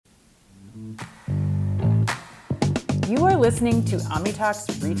You are listening to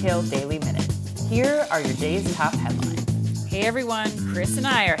OmniTalk's Retail Daily Minute. Here are your day's top headlines. Hey everyone, Chris and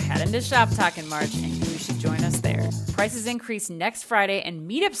I are heading to Shop Talk in March, and you should join us there. Prices increase next Friday, and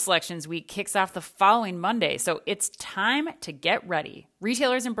Meetup Selections Week kicks off the following Monday, so it's time to get ready.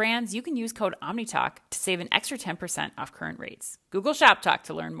 Retailers and brands, you can use code OmniTalk to save an extra 10% off current rates. Google Shop Talk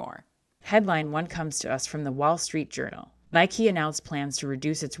to learn more. Headline 1 comes to us from the Wall Street Journal. Nike announced plans to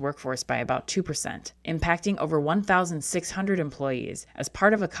reduce its workforce by about 2%, impacting over 1,600 employees as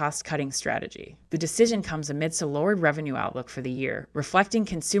part of a cost-cutting strategy. The decision comes amidst a lowered revenue outlook for the year, reflecting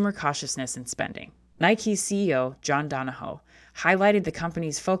consumer cautiousness in spending. Nike's CEO, John Donahoe, highlighted the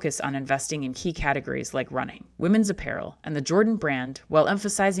company's focus on investing in key categories like running, women's apparel, and the Jordan brand, while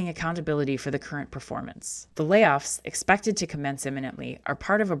emphasizing accountability for the current performance. The layoffs, expected to commence imminently, are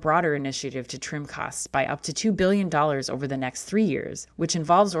part of a broader initiative to trim costs by up to $2 billion over the next 3 years, which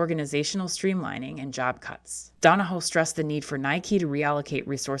involves organizational streamlining and job cuts. Donahoe stressed the need for Nike to reallocate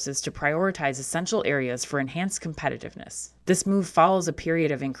resources to prioritize essential areas for enhanced competitiveness. This move follows a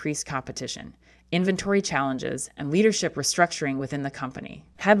period of increased competition, inventory challenges, and leadership restructuring within the company.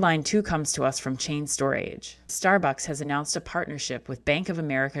 Headline 2 comes to us from Chain Store Age. Starbucks has announced a partnership with Bank of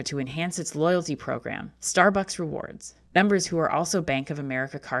America to enhance its loyalty program, Starbucks Rewards. Members who are also Bank of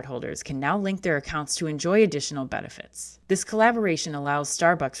America cardholders can now link their accounts to enjoy additional benefits. This collaboration allows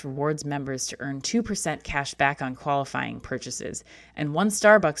Starbucks Rewards members to earn 2% cash back on qualifying purchases and 1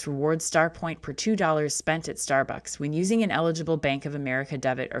 Starbucks Rewards star point per $2 spent at Starbucks when using an eligible Bank of America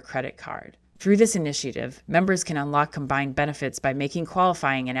debit or credit card. Through this initiative, members can unlock combined benefits by making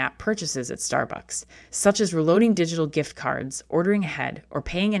qualifying in-app purchases at Starbucks, such as reloading digital gift cards, ordering ahead, or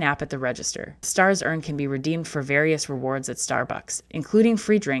paying an app at the register. Stars earned can be redeemed for various rewards at Starbucks, including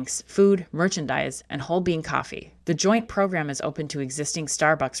free drinks, food, merchandise, and whole bean coffee. The joint program is open to existing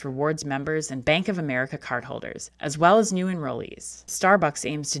Starbucks Rewards members and Bank of America cardholders, as well as new enrollees. Starbucks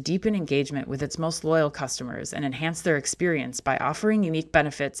aims to deepen engagement with its most loyal customers and enhance their experience by offering unique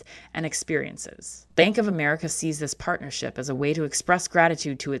benefits and experiences. Bank of America sees this partnership as a way to express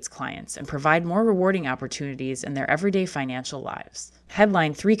gratitude to its clients and provide more rewarding opportunities in their everyday financial lives.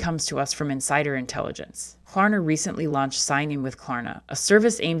 Headline 3 comes to us from Insider Intelligence. Klarna recently launched Sign In with Klarna, a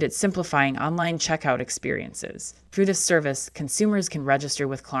service aimed at simplifying online checkout experiences. Through this service, consumers can register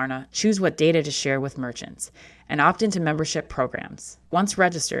with Klarna, choose what data to share with merchants, and opt into membership programs. Once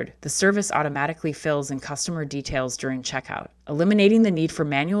registered, the service automatically fills in customer details during checkout, eliminating the need for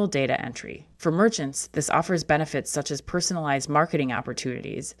manual data entry. For merchants, this offers benefits such as personalized marketing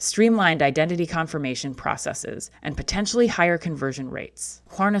opportunities, streamlined identity confirmation processes, and potentially higher conversion rates.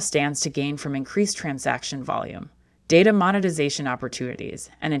 Klarna stands to gain from increased transaction volume, data monetization opportunities,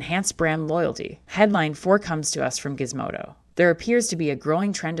 and enhanced brand loyalty. Headline 4 comes to us from Gizmodo. There appears to be a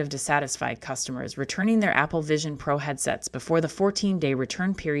growing trend of dissatisfied customers returning their Apple Vision Pro headsets before the 14-day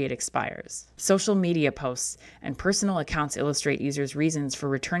return period expires. Social media posts and personal accounts illustrate users' reasons for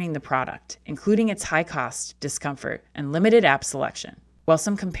returning the product, including its high cost, discomfort, and limited app selection. While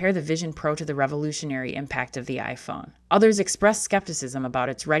some compare the Vision Pro to the revolutionary impact of the iPhone, others express skepticism about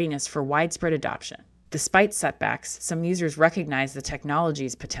its readiness for widespread adoption. Despite setbacks, some users recognize the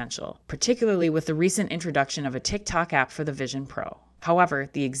technology's potential, particularly with the recent introduction of a TikTok app for the Vision Pro. However,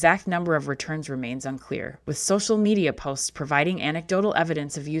 the exact number of returns remains unclear, with social media posts providing anecdotal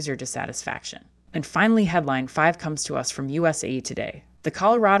evidence of user dissatisfaction. And finally, headline 5 comes to us from USA Today. The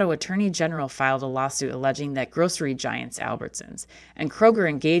Colorado Attorney General filed a lawsuit alleging that grocery giants Albertsons and Kroger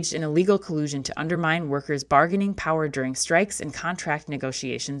engaged in illegal collusion to undermine workers' bargaining power during strikes and contract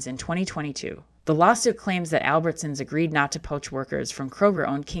negotiations in 2022. The lawsuit claims that Albertsons agreed not to poach workers from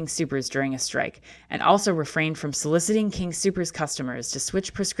Kroger-owned King Soopers during a strike, and also refrained from soliciting King Soopers customers to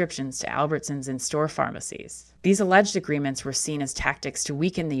switch prescriptions to Albertsons in-store pharmacies. These alleged agreements were seen as tactics to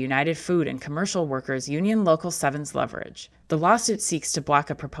weaken the United Food and Commercial Workers Union Local 7's leverage. The lawsuit seeks to block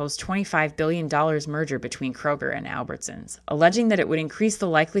a proposed $25 billion merger between Kroger and Albertsons, alleging that it would increase the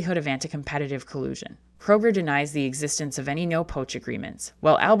likelihood of anti-competitive collusion. Kroger denies the existence of any no-poach agreements,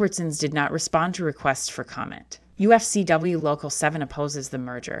 while Albertsons did not respond to requests for comment. UFCW Local 7 opposes the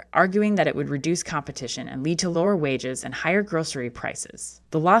merger, arguing that it would reduce competition and lead to lower wages and higher grocery prices.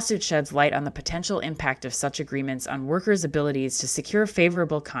 The lawsuit sheds light on the potential impact of such agreements on workers' abilities to secure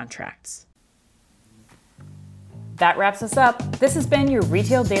favorable contracts. That wraps us up. This has been your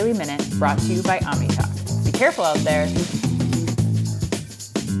Retail Daily Minute, brought to you by OmniTalk. Be careful out there.